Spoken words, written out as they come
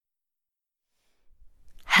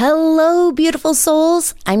Hello, beautiful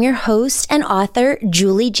souls. I'm your host and author,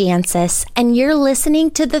 Julie Jancius, and you're listening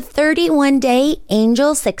to the 31-Day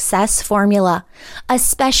Angel Success Formula, a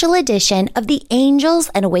special edition of the Angels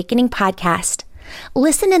and Awakening podcast.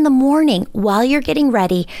 Listen in the morning while you're getting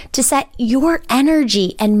ready to set your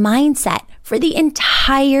energy and mindset for the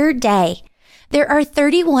entire day. There are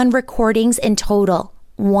 31 recordings in total,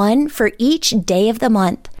 one for each day of the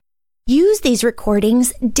month. Use these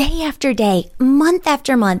recordings day after day, month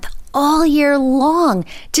after month, all year long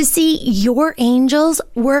to see your angels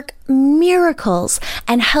work miracles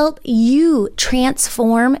and help you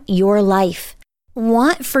transform your life.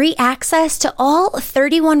 Want free access to all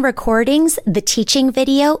 31 recordings, the teaching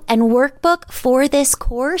video, and workbook for this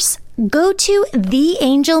course? Go to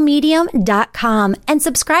theangelmedium.com and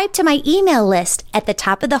subscribe to my email list at the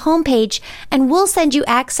top of the homepage, and we'll send you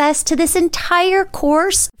access to this entire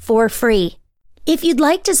course for free. If you'd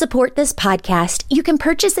like to support this podcast, you can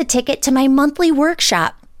purchase a ticket to my monthly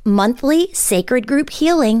workshop, monthly sacred group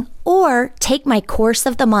healing, or take my course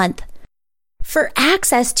of the month. For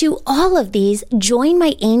access to all of these, join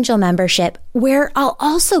my angel membership, where I'll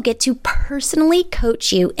also get to personally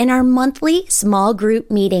coach you in our monthly small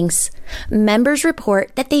group meetings. Members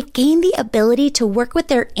report that they've gained the ability to work with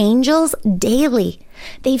their angels daily.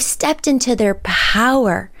 They've stepped into their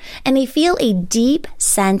power, and they feel a deep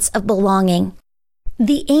sense of belonging.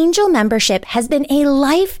 The angel membership has been a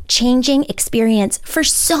life-changing experience for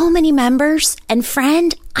so many members, and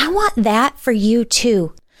friend, I want that for you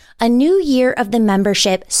too. A new year of the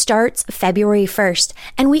membership starts February 1st,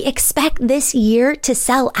 and we expect this year to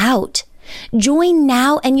sell out. Join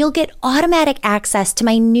now and you'll get automatic access to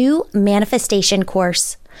my new manifestation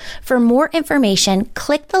course. For more information,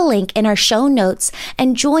 click the link in our show notes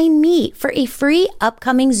and join me for a free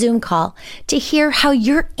upcoming Zoom call to hear how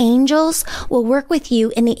your angels will work with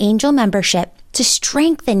you in the angel membership to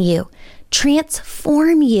strengthen you,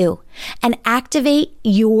 transform you, and activate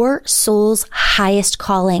your soul's highest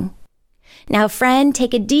calling. Now, friend,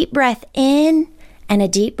 take a deep breath in and a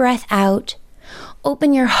deep breath out.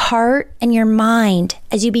 Open your heart and your mind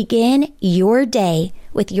as you begin your day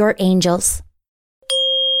with your angels.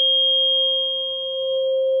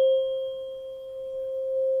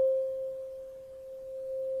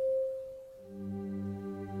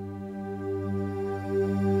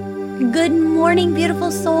 Good morning,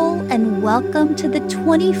 beautiful soul, and welcome to the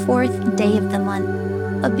 24th day of the month.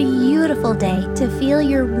 A beautiful day to feel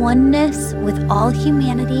your oneness with all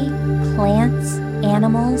humanity, plants,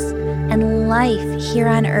 animals, and life here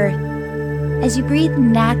on earth. As you breathe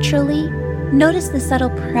naturally, notice the subtle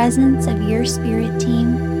presence of your spirit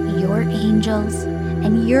team, your angels,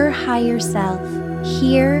 and your higher self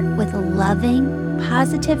here with loving,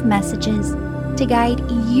 positive messages to guide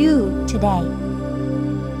you today.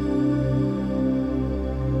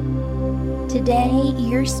 Today,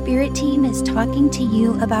 your spirit team is talking to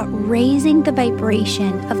you about raising the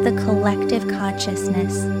vibration of the collective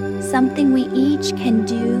consciousness, something we each can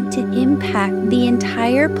do to impact the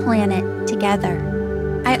entire planet together.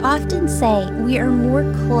 I often say we are more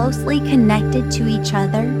closely connected to each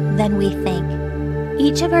other than we think.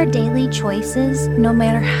 Each of our daily choices, no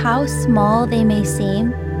matter how small they may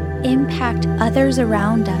seem, impact others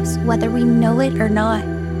around us, whether we know it or not.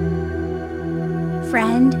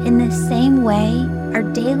 Friend, in the same way, our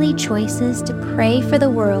daily choices to pray for the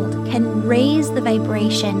world can raise the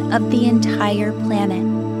vibration of the entire planet.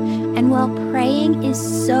 And while praying is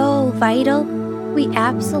so vital, we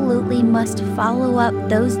absolutely must follow up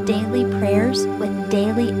those daily prayers with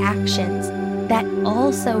daily actions that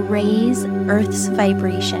also raise Earth's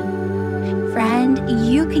vibration. Friend,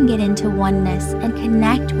 you can get into oneness and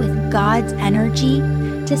connect with God's energy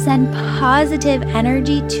to send positive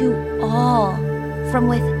energy to all from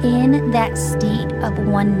within that state of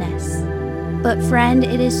oneness. But friend,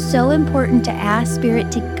 it is so important to ask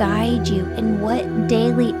Spirit to guide you in what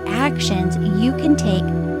daily actions you can take,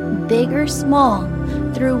 big or small,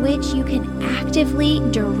 through which you can actively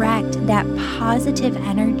direct that positive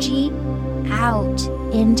energy out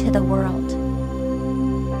into the world.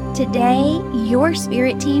 Today, your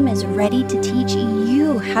spirit team is ready to teach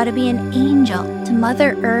you how to be an angel to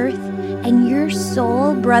Mother Earth and your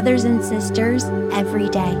soul brothers and sisters every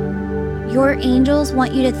day. Your angels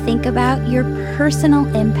want you to think about your personal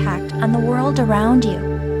impact on the world around you.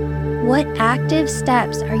 What active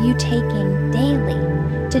steps are you taking daily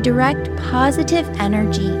to direct positive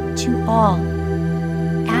energy to all?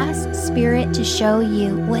 Ask Spirit to show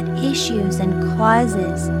you what issues and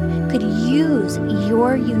causes could use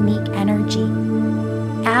your unique energy.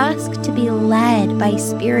 Ask to be led by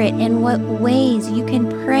Spirit in what ways you can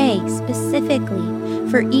pray specifically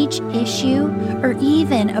for each issue or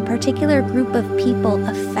even a particular group of people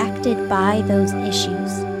affected by those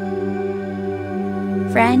issues.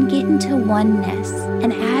 Friend, get into oneness,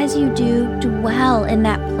 and as you do, dwell in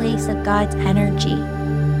that place of God's energy.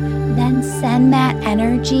 Then send that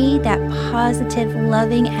energy, that positive,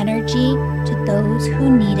 loving energy, to those who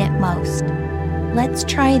need it most. Let's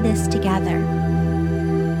try this together.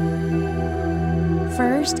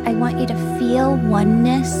 First, I want you to feel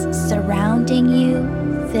oneness surrounding you,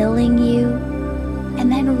 filling you,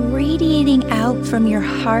 and then radiating out from your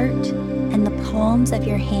heart and the palms of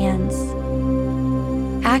your hands.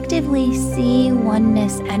 Actively see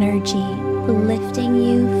oneness energy lifting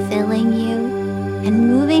you, filling you, and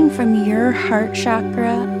moving from your heart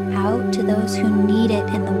chakra out to those who need it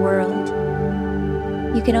in the world.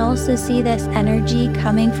 You can also see this energy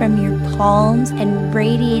coming from your palms and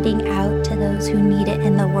radiating out to those who need it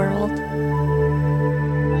in the world.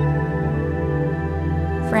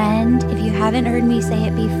 Friend, if you haven't heard me say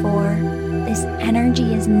it before, this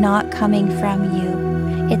energy is not coming from you.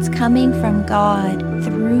 It's coming from God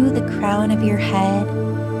through the crown of your head,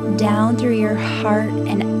 down through your heart,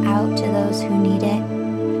 and out to those who need it.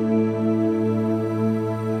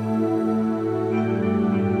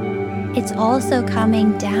 It's also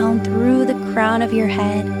coming down through the crown of your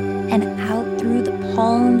head and out through the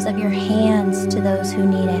palms of your hands to those who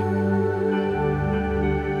need it.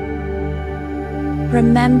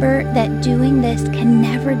 Remember that doing this can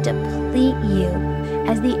never deplete you,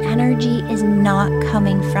 as the energy is not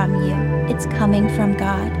coming from you. It's coming from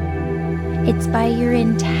God. It's by your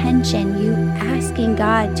intention, you asking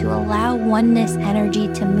God to allow oneness energy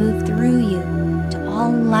to move through you to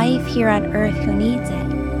all life here on earth who needs it,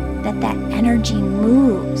 that energy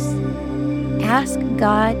moves. Ask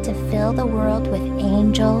God to fill the world with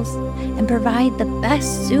angels and provide the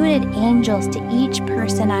best suited angels to each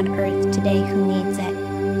person on earth today who needs it.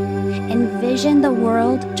 Envision the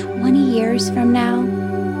world 20 years from now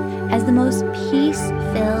as the most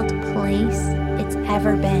peace-filled place it's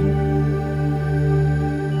ever been.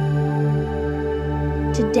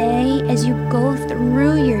 Today, as you go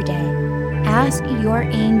through your day, ask your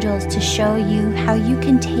angels to show you how you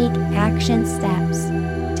can take action steps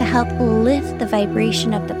to help lift the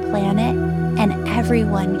vibration of the planet and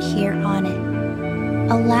everyone here on it.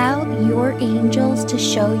 Allow your angels to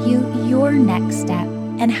show you your next step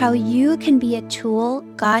and how you can be a tool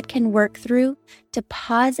God can work through to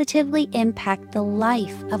positively impact the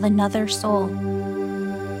life of another soul.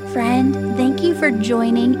 Friend, thank you for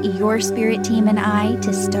joining your spirit team and I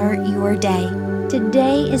to start your day.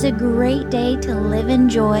 Today is a great day to live in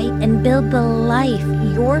joy and build the life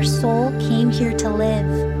your soul came here to live.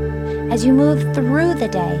 As you move through the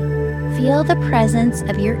day, feel the presence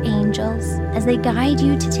of your angels as they guide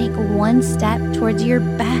you to take one step towards your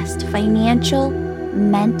best financial,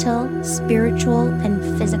 mental, spiritual, and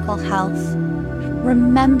physical health.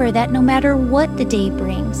 Remember that no matter what the day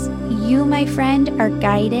brings, you, my friend, are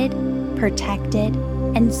guided, protected,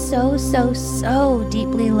 and so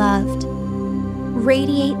deeply loved.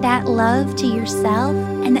 Radiate that love to yourself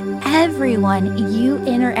and everyone you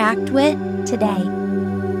interact with today.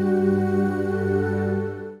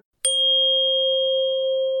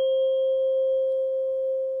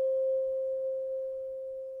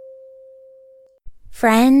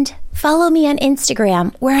 Friend, follow me on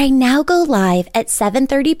Instagram, where I now go live at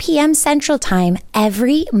 7:30 p.m. Central Time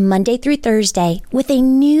every Monday through Thursday with a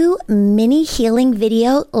new mini healing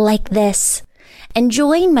video like this. And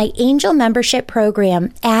join my angel membership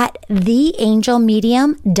program at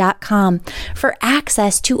theangelmedium.com for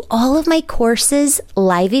access to all of my courses,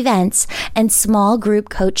 live events, and small group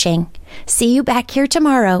coaching. See you back here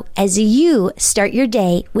tomorrow as you start your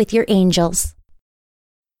day with your angels.